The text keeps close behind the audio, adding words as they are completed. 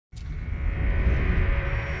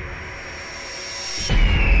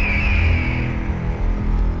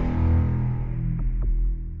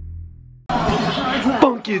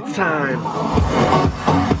it time.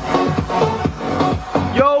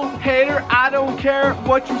 Yo, hater, I don't care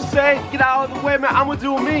what you say. Get out of the way, man. I'ma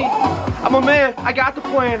do me. I'm a man. I got the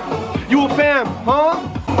plan. You a fam,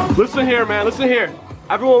 huh? Listen here, man. Listen here.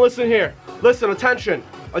 Everyone listen here. Listen, attention.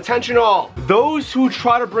 Attention all. Those who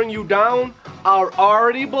try to bring you down are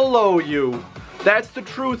already below you. That's the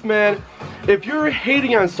truth, man. If you're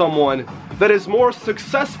hating on someone that is more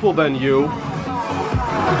successful than you,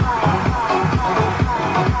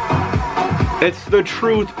 it's the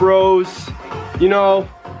truth, bros. You know,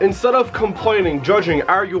 instead of complaining, judging,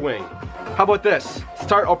 arguing, how about this?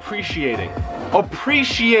 Start appreciating.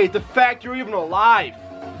 Appreciate the fact you're even alive.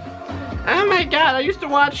 Oh my god, I used to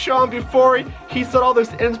watch Sean before he said all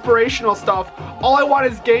this inspirational stuff. All I want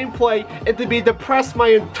is gameplay and to be depressed my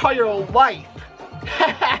entire life.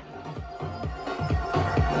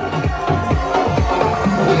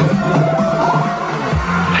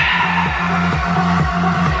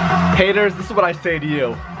 Haters, this is what I say to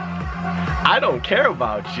you. I don't care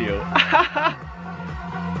about you.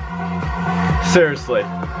 Seriously.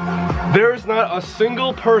 There's not a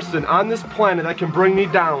single person on this planet that can bring me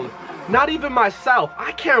down. Not even myself.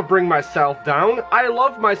 I can't bring myself down. I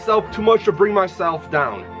love myself too much to bring myself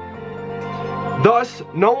down. Thus,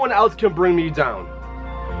 no one else can bring me down.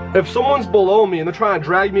 If someone's below me and they're trying to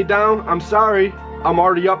drag me down, I'm sorry. I'm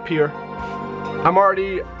already up here. I'm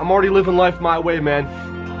already living life my way, man.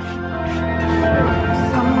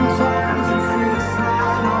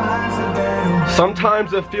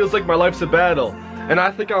 Sometimes it feels like my life's a battle, and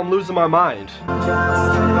I think I'm losing my mind.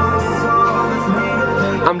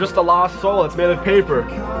 I'm just a lost soul that's made of paper,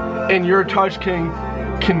 and your touch can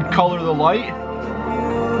color the light.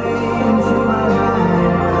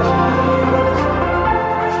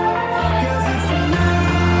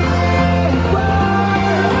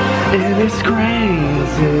 And it's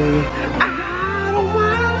crazy. I don't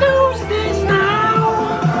wanna lose this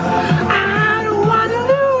now. I don't wanna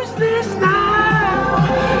lose this now.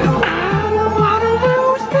 I don't wanna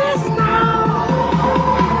lose this now.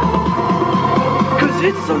 'Cause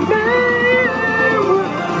it's a mad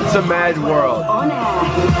world. It's a mad world.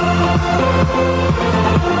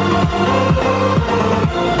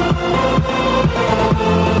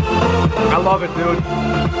 I love it, dude.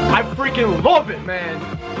 I freaking love it, man.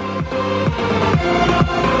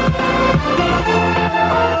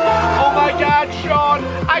 Oh my god, Sean,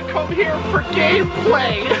 I come here for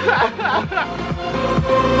gameplay.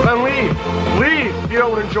 Then leave if you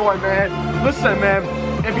don't enjoy, man. Listen, man,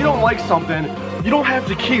 if you don't like something, you don't have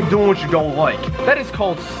to keep doing what you don't like. That is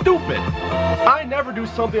called stupid. I never do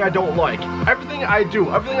something I don't like. Everything I do,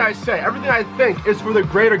 everything I say, everything I think is for the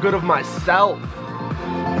greater good of myself.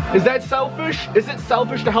 Is that selfish? Is it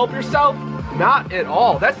selfish to help yourself? Not at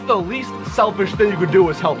all. That's the least selfish thing you could do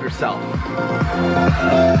is help yourself.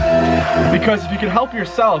 Because if you can help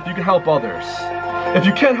yourself, you can help others. If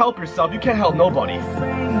you can't help yourself, you can't help nobody.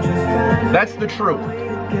 That's the truth.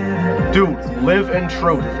 Dude, live in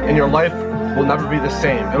truth, and your life will never be the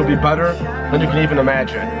same. It'll be better than you can even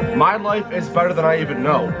imagine. My life is better than I even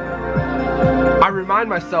know. I remind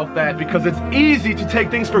myself that because it's easy to take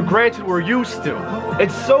things for granted we're used to.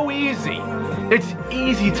 It's so easy. It's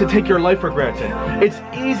easy to take your life for granted. It's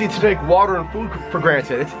easy to take water and food for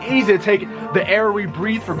granted. It's easy to take the air we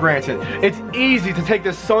breathe for granted. It's easy to take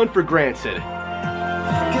the sun for granted.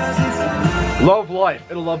 Love life.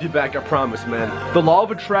 It'll love you back, I promise, man. The law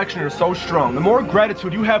of attraction is so strong. The more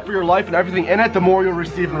gratitude you have for your life and everything in it, the more you'll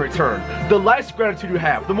receive in return. The less gratitude you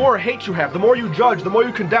have, the more hate you have, the more you judge, the more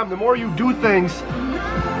you condemn, the more you do things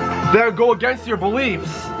that go against your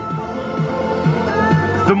beliefs,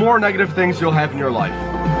 the more negative things you'll have in your life.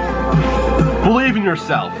 Believe in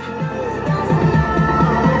yourself.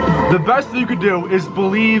 The best thing you could do is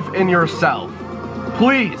believe in yourself.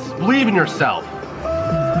 Please, believe in yourself.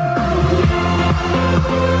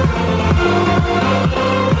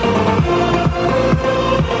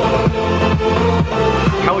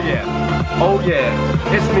 Hell yeah. Oh yeah.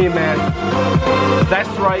 It's me, man. That's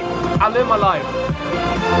right. I live my life.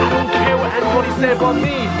 I don't care what anybody say about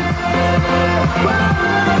me.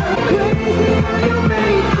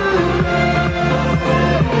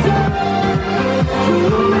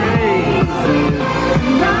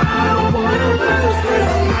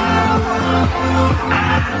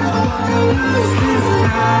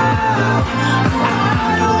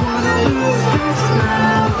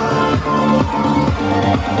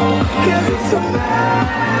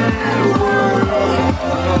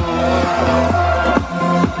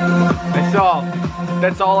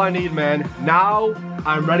 That's all I need, man. Now,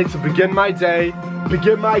 I'm ready to begin my day,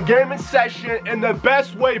 begin my gaming session in the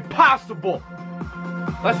best way possible.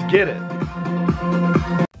 Let's get it.